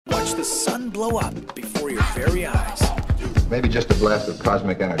Watch the sun blow up before your very eyes. Maybe just a blast of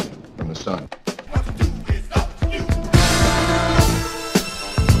cosmic energy from the sun.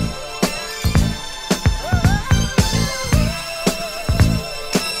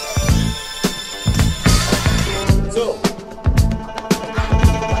 So,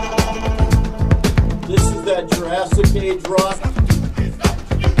 this is that Jurassic Age rock.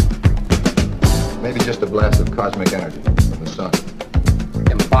 Maybe just a blast of cosmic energy from the sun.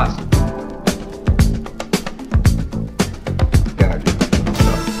 Impossible. Energy from the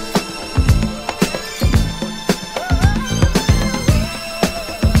sun.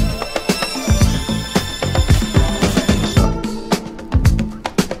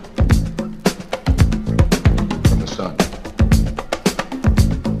 From the sun.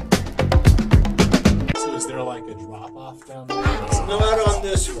 So is there like a drop-off down there? Not on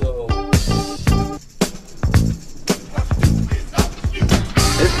this road.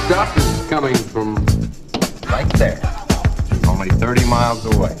 This stuff is coming from right there, only 30 miles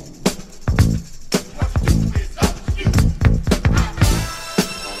away.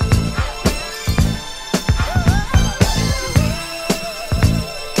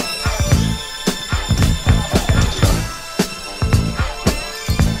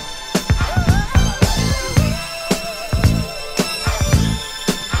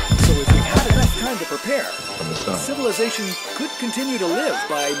 So if we had enough time to prepare, From the sun. civilization could continue to live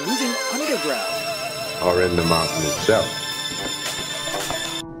by moving underground. Or in the mountain itself.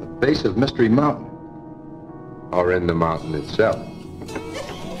 The base of Mystery Mountain. Or in the mountain itself.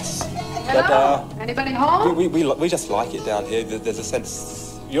 Hello? Anybody home? We just like it down here. There's a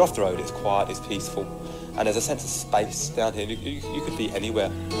sense, you're off the road, it's quiet, it's peaceful, and there's a sense of space down here. You could be anywhere.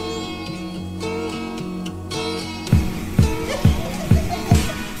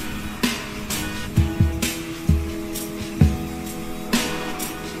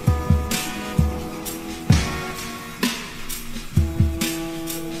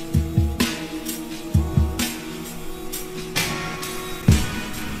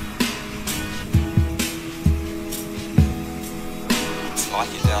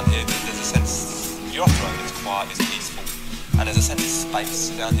 Like it down here, there's a sense, you're off the road, it's quiet, it's peaceful, and there's a sense of space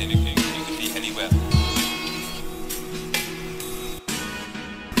down here. You could be anywhere.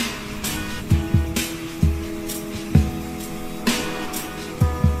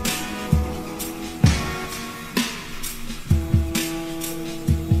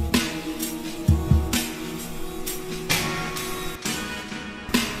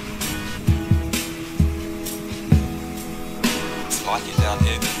 Like it down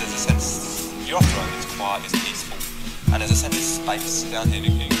here, there's a sense, you're off the road, it's quiet, it's peaceful, and there's a sense of space down here.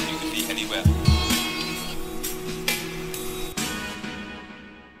 You could be anywhere.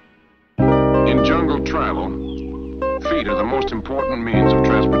 In jungle travel, feet are the most important means of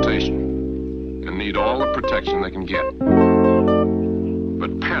transportation and need all the protection they can get.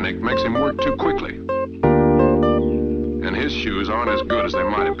 But panic makes him work too quickly, and his shoes aren't as good as they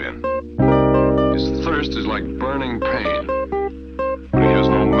might have been. His thirst is like burning pain. But he has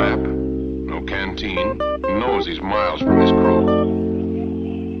no map, no canteen. He knows he's miles from his crew.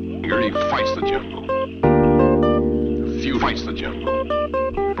 Here he fights the jungle. Fights the jungle.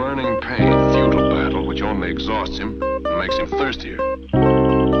 Burning pain, futile battle, which only exhausts him and makes him thirstier. It's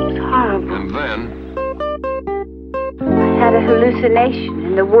horrible. And then, I had a hallucination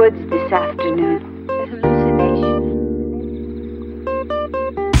in the woods this afternoon. A hallucination.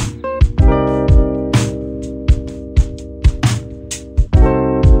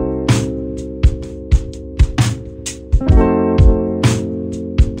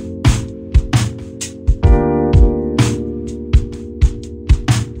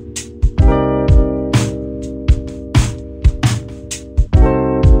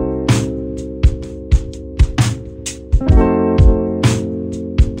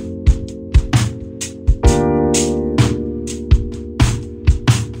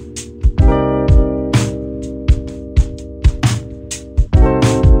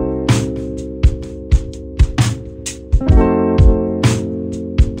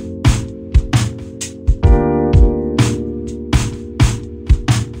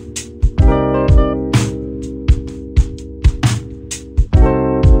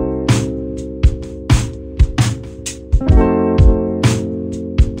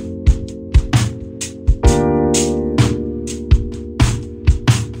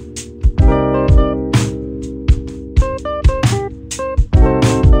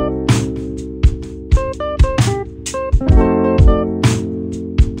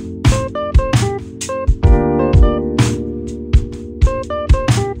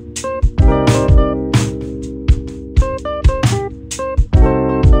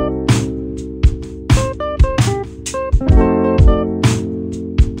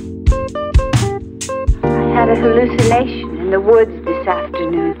 hallucination in the woods this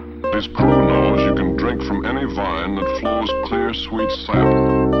afternoon. This crew knows you can drink from any vine that flows clear, sweet sap.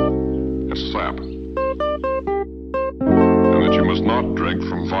 It's sap. And that you must not drink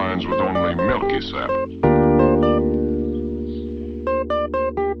from vines with only milky sap.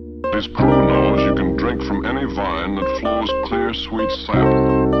 This crew knows you can drink from any vine that flows clear, sweet sap.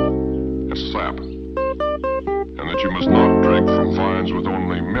 It's sap. And that you must not drink from vines with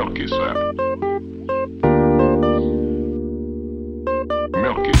only milky sap.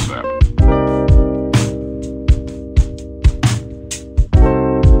 Milky sap.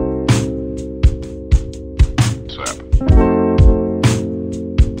 Sap.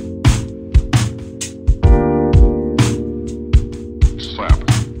 Sap.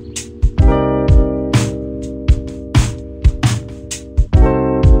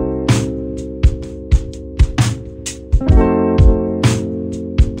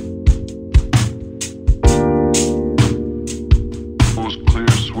 Clear,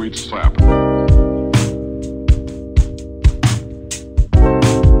 sweet sap.